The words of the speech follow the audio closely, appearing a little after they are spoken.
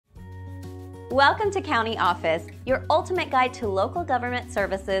Welcome to County Office, your ultimate guide to local government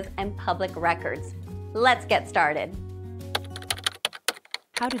services and public records. Let's get started.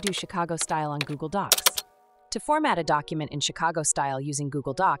 How to do Chicago style on Google Docs. To format a document in Chicago style using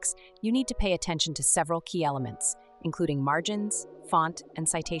Google Docs, you need to pay attention to several key elements, including margins, font, and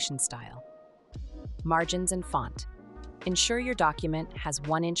citation style. Margins and font. Ensure your document has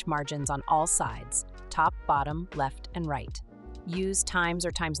 1-inch margins on all sides, top, bottom, left, and right. Use Times or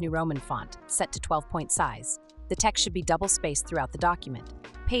Times New Roman font, set to 12-point size. The text should be double-spaced throughout the document.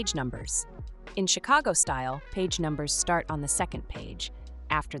 Page numbers. In Chicago style, page numbers start on the second page,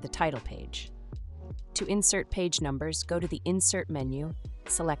 after the title page. To insert page numbers, go to the Insert menu,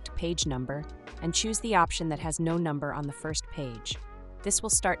 select Page Number, and choose the option that has no number on the first page. This will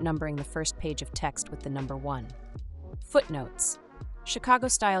start numbering the first page of text with the number 1. Footnotes. Chicago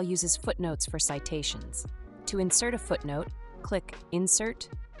style uses footnotes for citations. To insert a footnote, click Insert,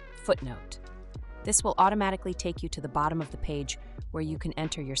 Footnote. This will automatically take you to the bottom of the page where you can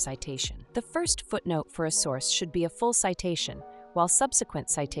enter your citation. The first footnote for a source should be a full citation, while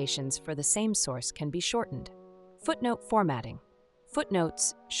subsequent citations for the same source can be shortened. Footnote formatting.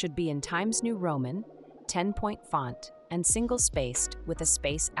 Footnotes should be in Times New Roman, 10-point font, and single-spaced with a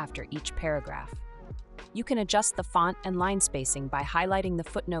space after each paragraph. You can adjust the font and line spacing by highlighting the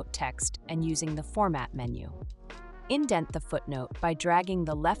footnote text and using the Format menu. Indent the footnote by dragging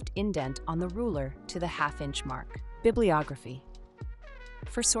the left indent on the ruler to the half-inch mark. Bibliography.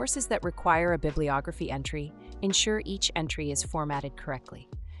 For sources that require a bibliography entry, ensure each entry is formatted correctly.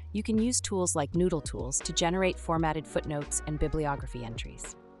 You can use tools like Noodle Tools to generate formatted footnotes and bibliography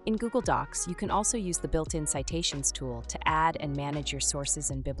entries. In Google Docs, you can also use the built-in Citations tool to add and manage your sources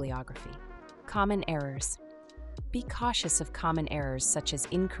and bibliography. Common errors. Be cautious of common errors such as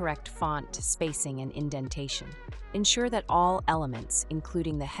incorrect font, spacing, and indentation. Ensure that all elements,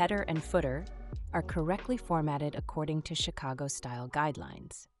 including the header and footer, are correctly formatted according to Chicago style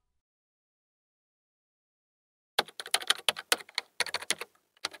guidelines.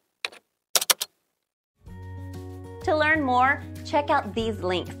 To learn more, check out these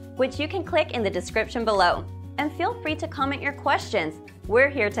links, which you can click in the description below. And feel free to comment your questions. We're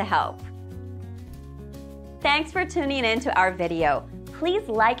here to help. Thanks for tuning in to our video. Please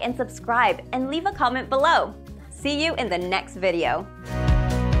like and subscribe and leave a comment below. See you in the next video.